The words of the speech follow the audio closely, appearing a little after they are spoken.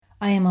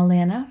I am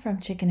Alana from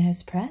Chicken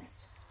House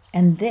Press,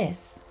 and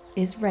this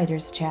is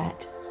Writer's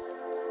Chat.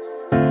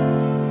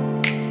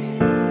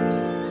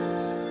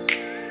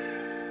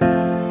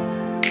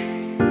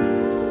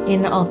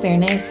 In all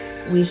fairness,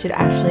 we should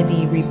actually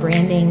be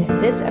rebranding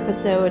this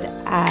episode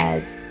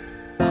as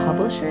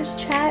Publisher's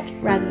Chat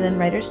rather than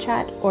Writer's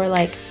Chat, or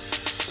like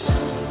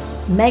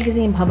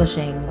magazine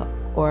publishing,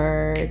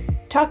 or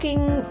talking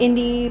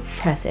indie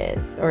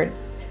presses, or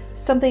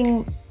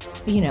something,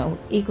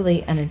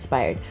 equally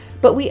uninspired.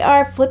 But we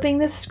are flipping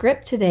the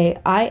script today.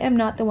 I am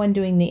not the one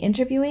doing the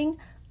interviewing.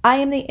 I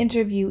am the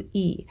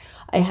interviewee.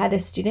 I had a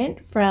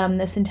student from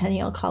the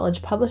Centennial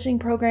College Publishing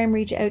Program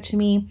reach out to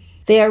me.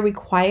 They are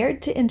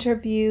required to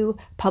interview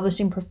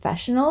publishing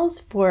professionals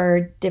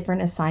for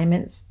different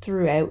assignments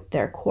throughout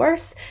their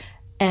course.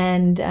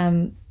 And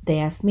they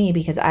asked me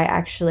because I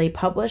actually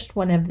published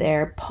one of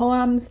their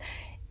poems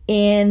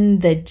in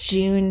the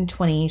June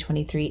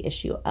 2023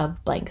 issue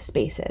of Blank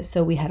Spaces.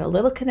 So we had a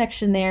little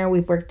connection there.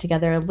 We've worked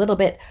together a little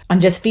bit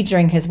on just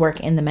featuring his work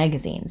in the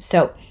magazine.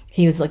 So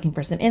he was looking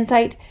for some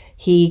insight.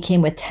 He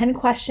came with 10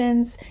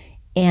 questions,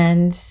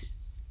 and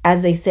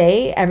as they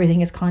say,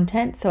 everything is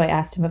content. So I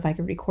asked him if I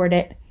could record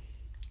it,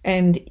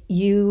 and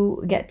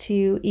you get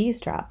to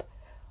eavesdrop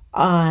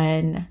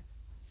on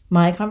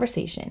my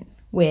conversation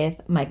with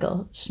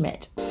Michael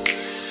Schmidt.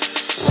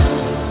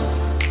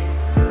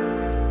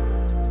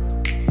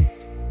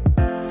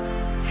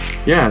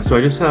 Yeah, so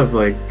I just have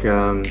like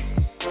how many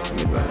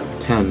do I have?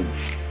 10.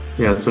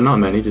 Yeah, so not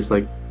many, just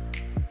like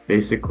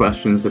basic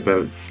questions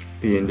about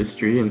the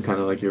industry and kind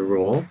of like your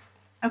role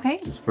Okay,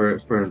 just for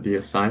the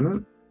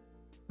assignment.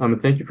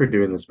 Thank you for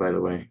doing this, by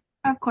the way.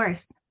 of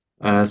course.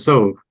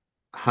 So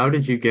how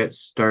did you get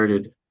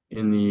started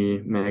in the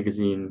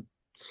magazine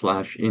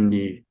slash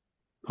indie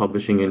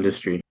publishing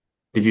industry?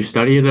 Did you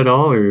study it at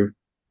all, or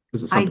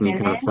was it I something you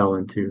kind of didn't. fell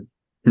into?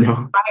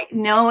 No?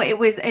 No,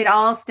 it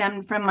all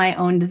stemmed from my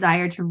own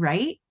desire to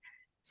write.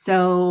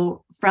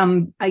 So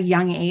from a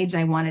young age,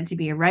 I wanted to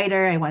be a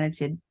writer. I wanted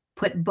to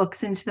put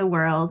books into the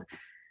world.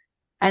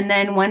 And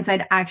then once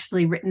I'd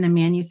actually written a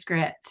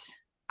manuscript,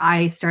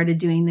 I started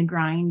doing the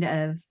grind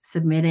of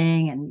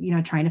submitting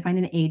and, trying to find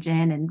an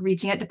agent and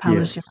reaching out to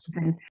publishers. Yes.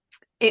 And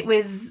it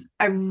was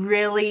a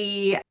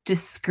really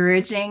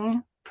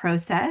discouraging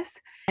process.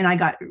 And I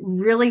got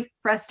really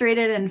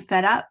frustrated and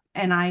fed up.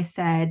 And I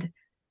said,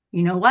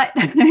 you know what?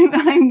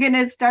 I'm going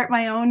to start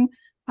my own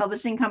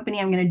publishing company.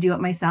 I'm going to do it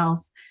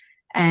myself,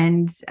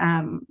 and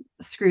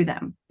screw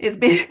them. It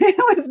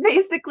was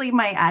basically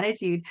my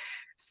attitude.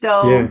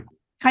 So Yeah.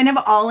 kind of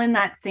all in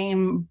that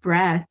same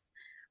breath,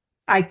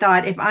 I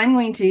thought, if I'm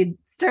going to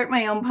start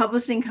my own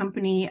publishing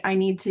company, I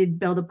need to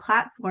build a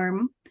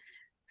platform.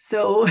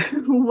 So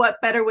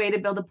what better way to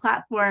build a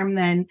platform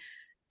than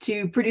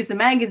to produce a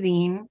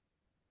magazine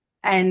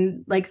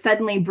and like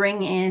suddenly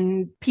bring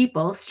in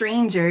people,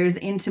 strangers,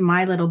 into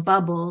my little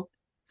bubble.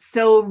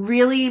 So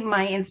really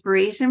my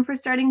inspiration for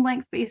starting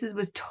Blank Spaces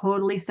was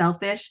totally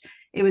selfish.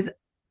 It was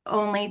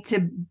only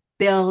to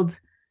build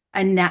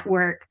a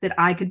network that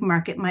I could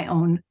market my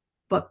own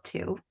book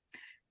to,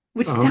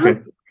 which Oh, okay.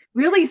 sounds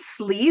really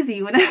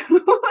sleazy when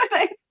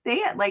I say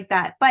it like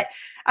that. But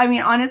I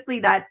mean, honestly,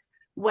 that's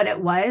what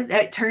it was.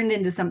 It turned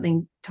into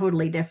something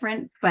totally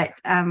different, but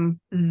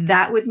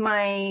that was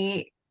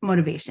my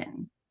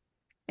motivation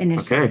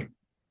initially. Okay.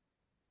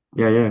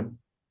 Yeah.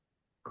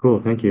 Cool.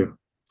 Thank you.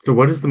 So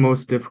what is the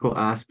most difficult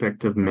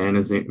aspect of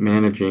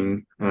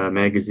managing a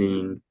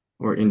magazine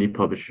or indie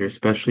publisher,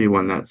 especially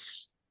one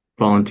that's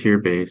volunteer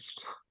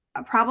based?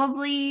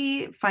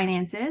 Probably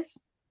finances.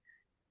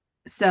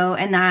 So,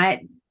 and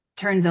that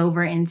turns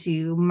over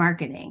into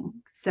marketing,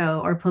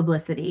 or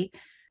publicity.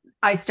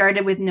 I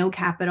started with no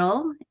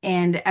capital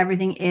and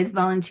everything is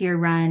volunteer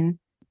run.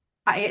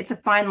 It's a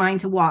fine line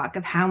to walk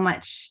of how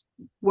much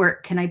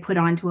work can I put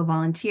onto a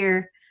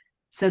volunteer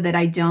so that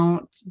I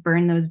don't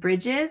burn those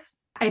bridges.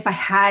 If I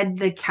had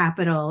the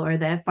capital or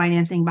the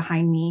financing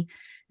behind me,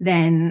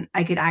 then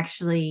I could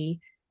actually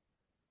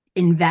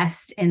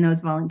invest in those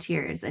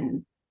volunteers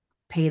and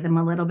pay them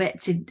a little bit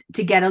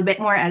to get a bit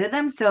more out of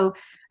them. So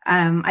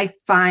I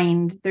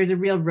find there's a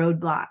real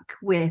roadblock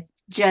with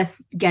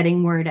just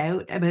getting word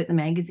out about the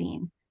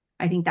magazine.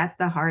 I think that's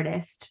the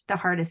hardest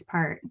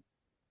part.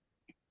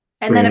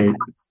 And then of Right.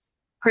 course,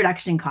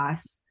 production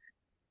costs,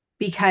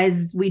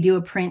 because we do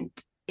a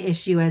print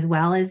issue as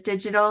well as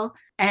digital.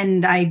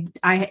 And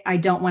I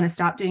don't want to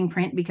stop doing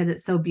print because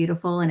it's so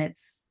beautiful and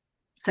it's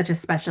such a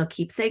special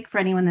keepsake for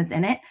anyone that's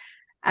in it.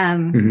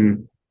 Hmm.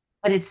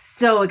 But it's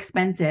so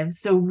expensive.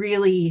 So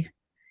really,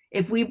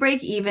 if we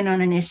break even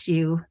on an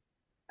issue,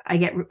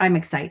 I'm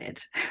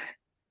excited.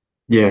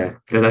 Yeah,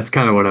 that's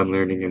kind of what I'm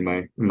learning in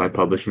my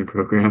publishing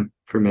program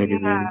for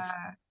magazines.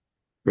 Yeah.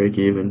 Break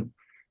even.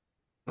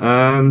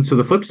 So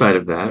the flip side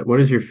of that,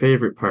 what is your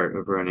favorite part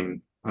of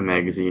running a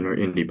magazine or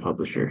indie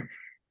publisher?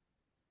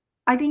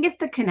 I think it's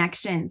the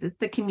connections. It's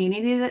the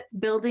community that's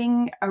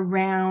building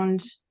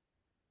around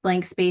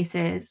Blank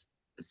Spaces.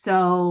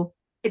 So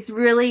it's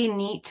really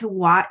neat to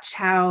watch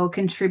how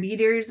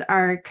contributors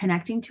are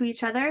connecting to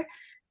each other.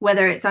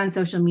 whether it's on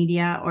social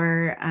media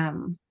or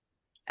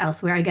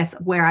elsewhere. I guess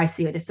where I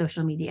see it is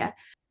social media.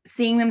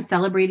 Seeing them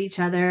celebrate each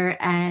other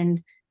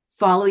and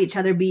follow each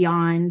other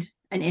beyond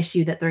an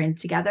issue that they're in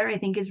together, I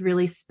think is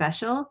really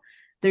special.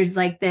 There's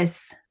like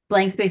this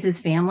Blank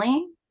Spaces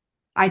family.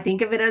 I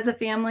think of it as a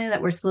family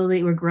that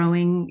we're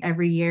growing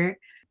every year.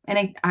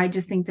 And I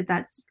just think that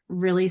that's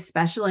really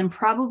special and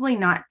probably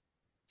not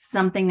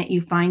something that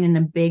you find in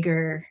a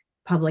bigger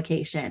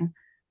publication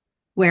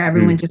where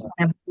everyone just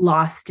kind of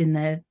lost in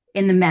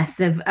the mess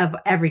of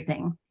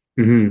everything.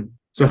 Mm-hmm.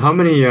 So how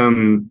many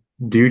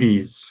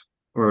duties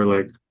or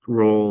like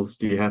roles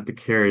do you have to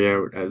carry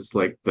out as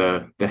like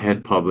the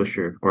head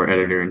publisher or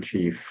editor in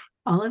chief?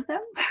 All of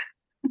them?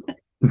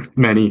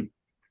 Many.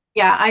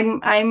 Yeah,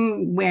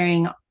 I'm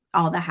wearing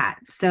all the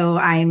hats. So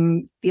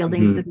I'm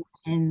fielding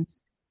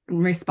submissions,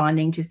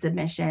 responding to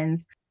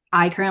submissions.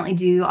 I currently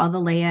do all the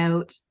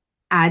layout,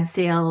 ad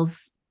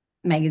sales,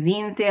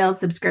 magazine sales,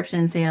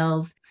 subscription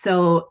sales.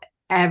 So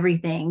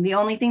everything. The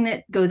only thing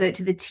that goes out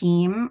to the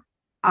team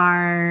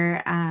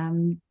are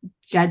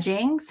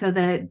judging. So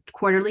the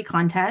quarterly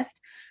contest,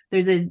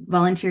 there's a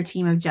volunteer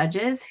team of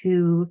judges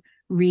who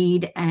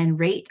read and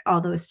rate all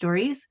those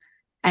stories.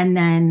 And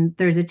then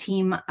there's a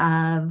team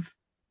of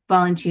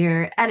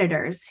volunteer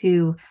editors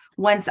who,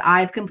 once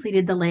I've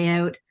completed the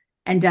layout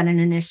and done an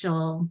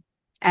initial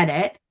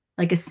edit,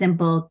 like a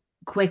simple,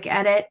 quick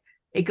edit,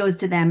 it goes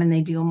to them and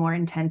they do a more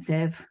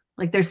intensive.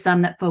 Like there's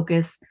some that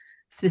focus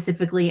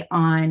specifically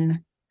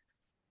on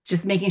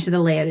just making sure the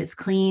layout is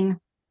clean,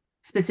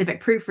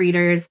 specific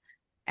proofreaders,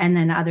 and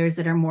then others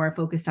that are more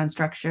focused on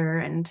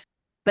structure.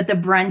 But the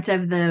brunt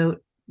of the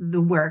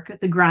work,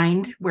 the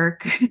grind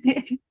work,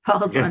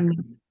 falls on me.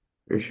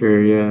 For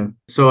sure, yeah.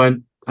 So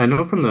I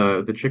know from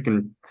the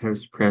Chicken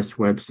House Press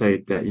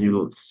website that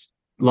you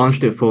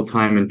launched it full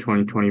time in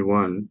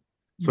 2021.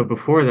 So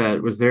before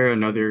that, was there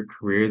another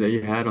career that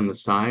you had on the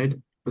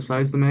side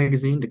besides the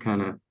magazine to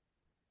kind of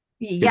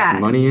get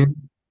some money in?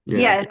 Yeah.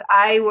 Yes,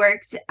 I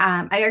worked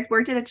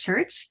at a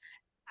church.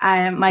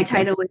 My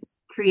title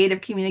was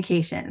creative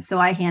communications. So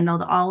I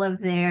handled all of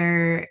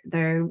their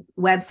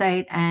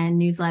website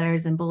and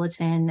newsletters and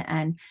bulletin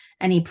and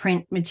any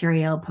print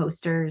material,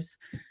 posters,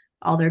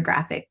 all their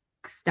graphic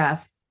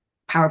stuff,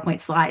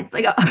 PowerPoint slides,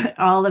 like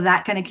all of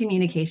that kind of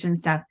communication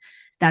stuff.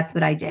 That's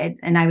what I did.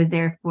 And I was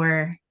there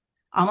for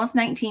almost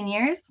 19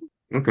 years.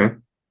 Okay.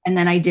 And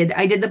then I did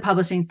the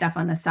publishing stuff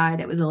on the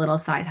side. It was a little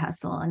side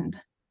hustle. And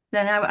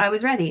then I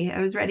was ready. I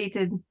was ready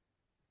to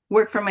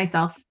work for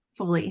myself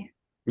fully.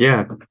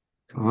 Yeah.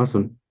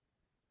 Awesome.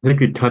 I think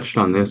you touched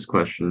on this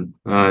question.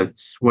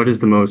 What is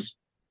the most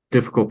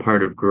difficult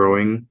part of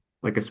growing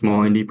like a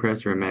small indie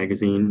press or a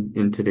magazine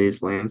in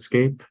today's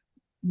landscape?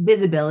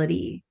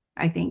 Visibility,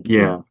 I think.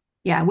 Yeah.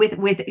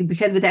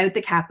 Because without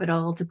the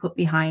capital to put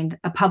behind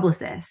a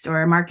publicist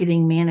or a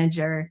marketing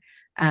manager,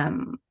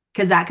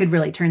 because that could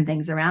really turn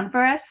things around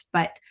for us.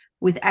 But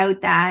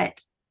without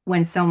that,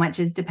 when so much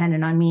is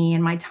dependent on me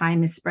and my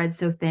time is spread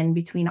so thin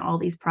between all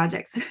these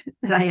projects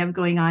that I have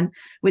going on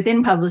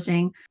within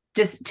publishing,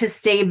 just to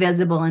stay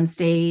visible and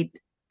stay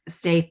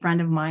front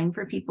of mind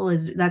for people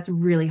that's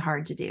really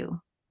hard to do.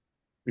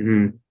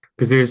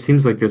 Because there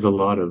seems like there's a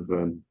lot of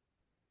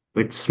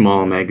like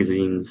small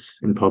magazines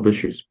and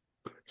publishers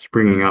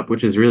springing up,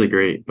 which is really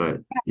great. But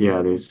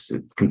yeah, it's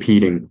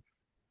competing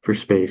for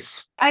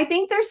space. I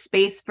think there's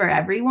space for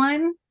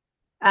everyone.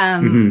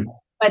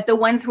 But the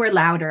ones who are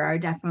louder are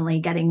definitely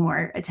getting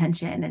more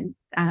attention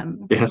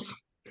and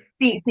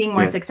seeing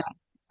more success.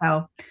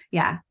 So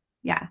yeah,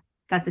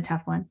 that's a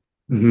tough one.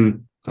 We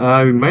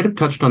might have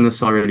touched on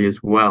this already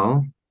as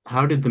well.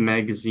 How did the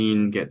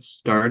magazine get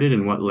started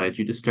and what led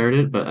you to start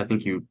it? But I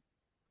think you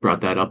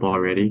brought that up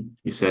already.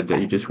 You said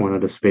that you just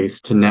wanted a space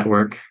to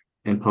network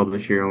and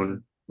publish your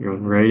own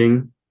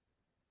writing.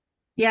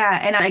 Yeah,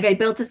 and I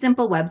built a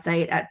simple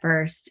website at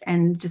first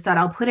and just thought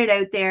I'll put it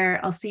out there.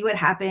 I'll see what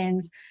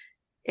happens.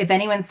 If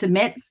anyone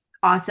submits,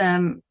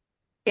 awesome.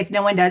 If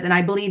no one does, and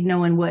I believe no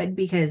one would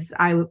because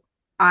I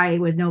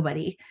was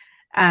nobody.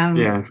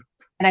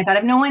 And I thought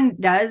if no one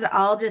does,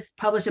 I'll just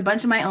publish a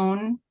bunch of my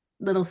own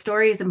little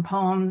stories and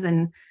poems,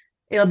 and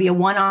it'll be a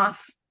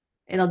one-off.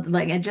 It'll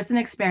just an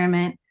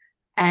experiment,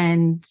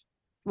 and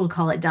we'll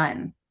call it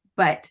done.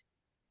 But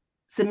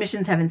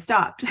submissions haven't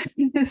stopped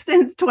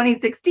since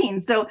 2016.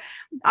 So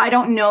I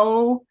don't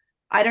know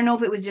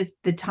if it was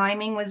just the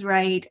timing was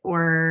right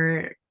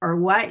or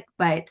what,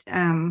 but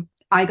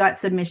I got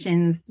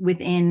submissions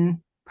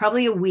within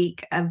probably a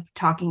week of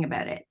talking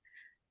about it.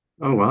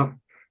 Oh, wow.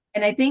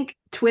 And I think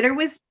Twitter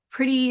was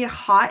pretty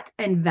hot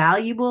and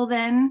valuable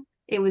then.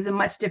 It was a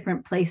much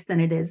different place than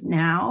it is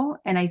now.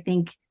 And I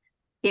think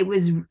it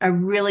was a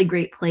really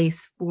great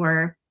place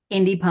for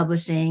indie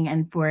publishing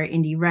and for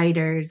indie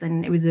writers.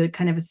 And it was a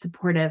kind of a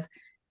supportive,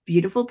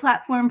 beautiful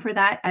platform for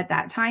that at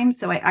that time.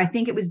 So I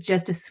think it was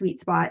just a sweet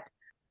spot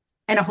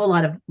and a whole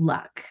lot of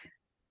luck.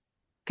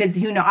 Because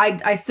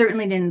I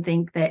certainly didn't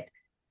think that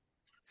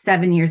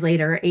 7 years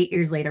later, or 8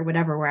 years later,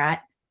 whatever we're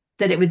at,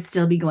 that it would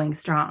still be going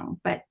strong.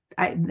 But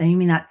I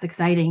mean, that's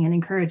exciting and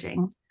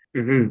encouraging.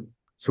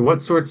 So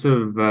what sorts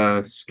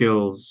of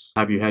skills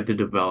have you had to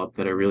develop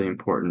that are really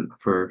important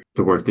for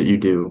the work that you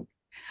do?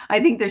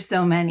 I think there's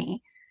so many. What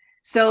are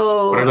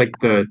So like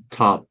the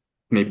top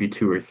maybe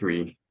two or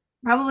three?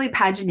 probably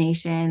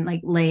pagination,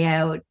 like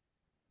layout,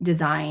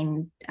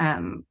 design,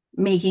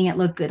 making it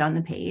look good on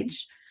the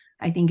page,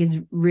 I think is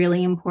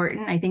really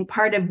important. I think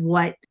part of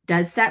what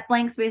does set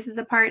Blank Spaces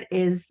apart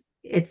is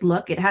its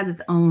look. It has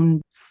its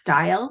own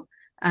style,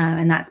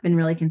 and that's been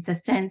really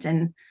consistent.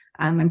 And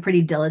I'm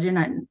pretty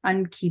diligent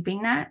on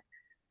keeping that.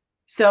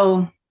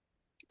 So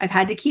I've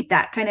had to keep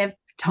that kind of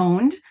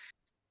toned.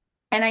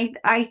 And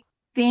I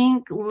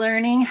think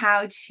learning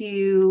how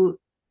to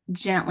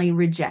gently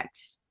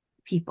reject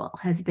people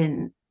has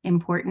been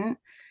important,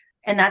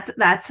 and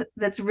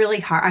that's really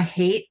hard. I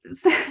hate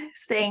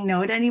saying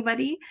no to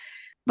anybody,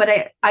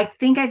 but I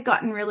think I've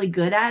gotten really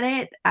good at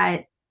it,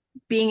 at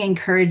being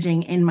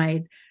encouraging in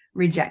my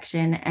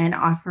rejection and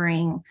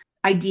offering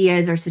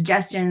ideas or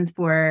suggestions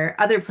for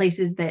other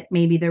places that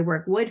maybe their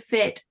work would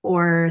fit,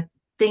 or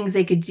things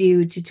they could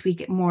do to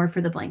tweak it more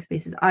for the Blank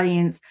Spaces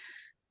audience.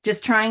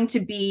 Just trying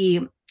to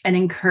be an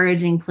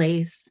encouraging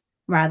place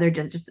rather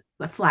just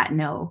a flat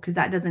no, because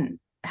that doesn't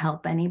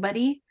help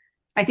anybody.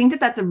 I think that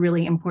that's a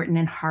really important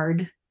and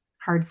hard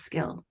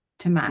skill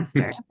to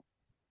master.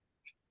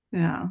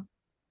 Yeah.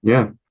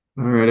 Yeah.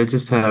 All right. I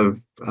just have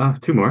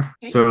two more.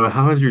 Okay. So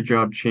how has your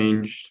job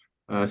changed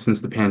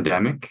since the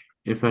pandemic,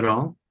 if at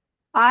all?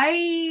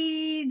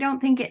 I don't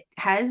think it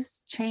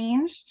has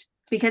changed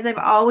because I've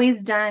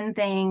always done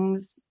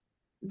things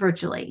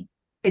virtually.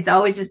 It's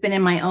always just been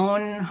in my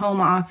own home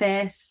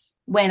office.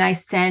 When I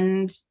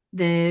send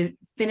the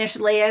finished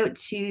layout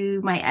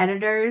to my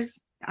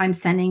editors, I'm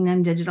sending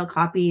them digital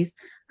copies,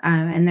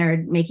 and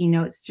they're making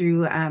notes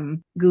through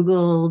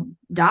Google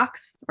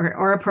Docs,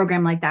 or a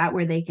program like that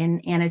where they can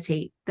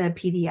annotate the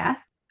PDF.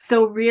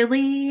 So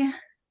really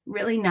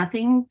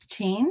nothing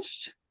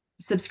changed.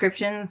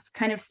 Subscriptions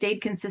kind of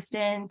stayed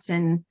consistent,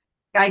 and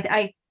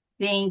I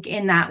think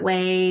in that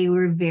way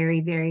we're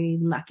very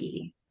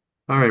lucky.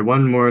 All right.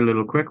 One more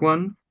little quick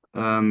one.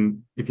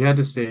 If you had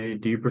to say,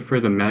 do you prefer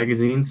the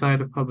magazine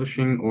side of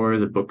publishing or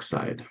the book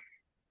side?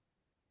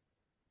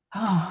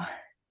 Oh,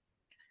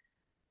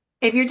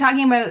 if you're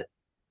talking about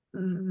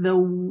the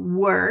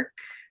work,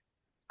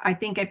 I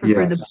think I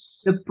prefer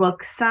Yes. the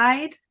book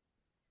side.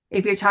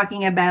 If you're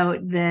talking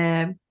about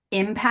the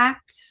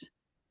impact,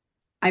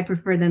 I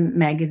prefer the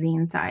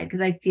magazine side, because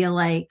I feel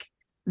like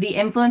the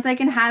influence I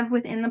can have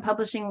within the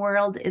publishing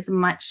world is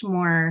much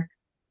more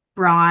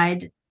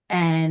broad,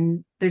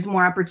 and there's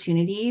more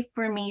opportunity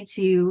for me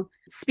to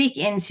speak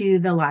into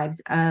the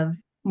lives of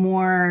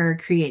more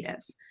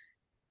creatives,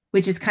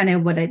 which is kind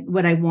of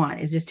what I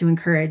want, is just to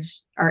encourage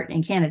art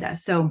in Canada.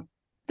 So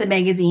the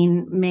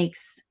magazine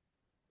makes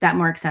that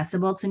more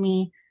accessible to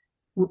me.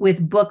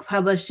 With book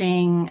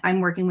publishing, I'm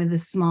working with a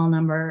small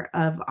number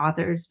of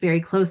authors very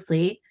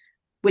closely,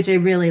 which I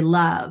really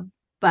love,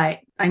 but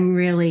I'm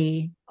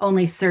really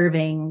only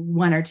serving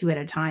one or two at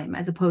a time,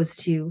 as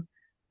opposed to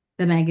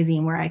the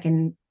magazine where I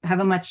can have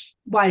a much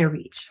wider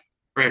reach.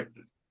 Great.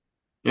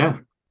 Yeah.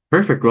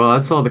 Perfect. Well,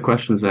 that's all the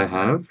questions I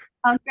have.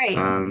 Sounds great.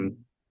 All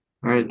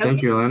right. Thank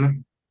Okay. you, Elena. All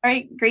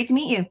right. Great to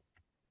meet you.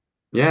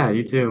 Yeah,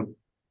 you too.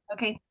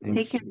 Okay.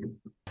 Take Thanks. care.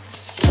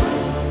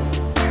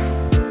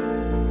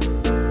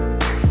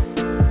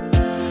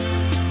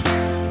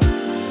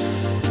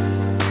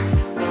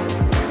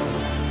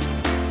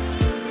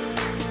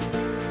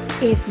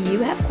 If you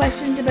have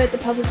questions about the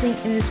publishing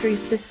industry,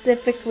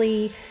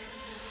 specifically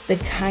the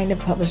kind of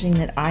publishing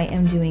that I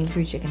am doing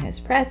through Chicken House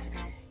Press,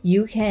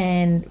 you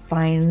can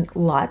find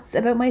lots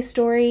about my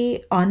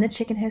story on the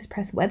Chicken House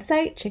Press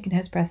website,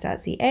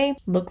 chickenhousepress.ca.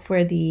 Look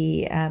for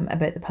the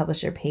About the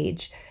Publisher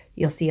page.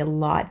 You'll see a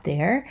lot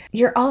there.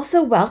 You're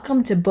also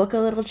welcome to book a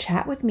little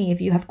chat with me if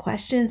you have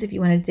questions, if you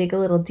want to dig a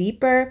little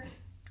deeper,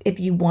 if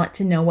you want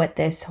to know what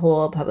this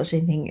whole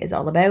publishing thing is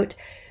all about.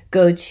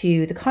 Go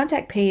to the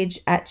contact page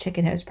at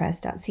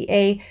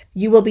chickenhousepress.ca.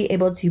 You will be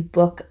able to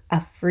book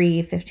a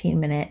free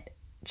 15-minute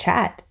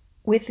chat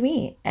with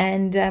me.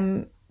 And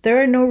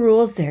there are no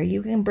rules there.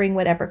 You can bring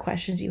whatever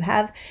questions you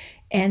have,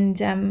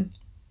 and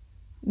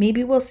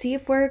maybe we'll see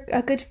if we're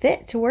a good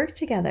fit to work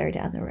together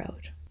down the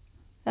road.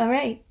 All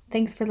right.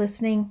 Thanks for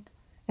listening.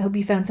 I hope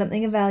you found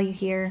something of value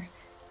here,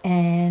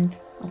 and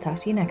I'll talk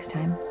to you next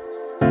time.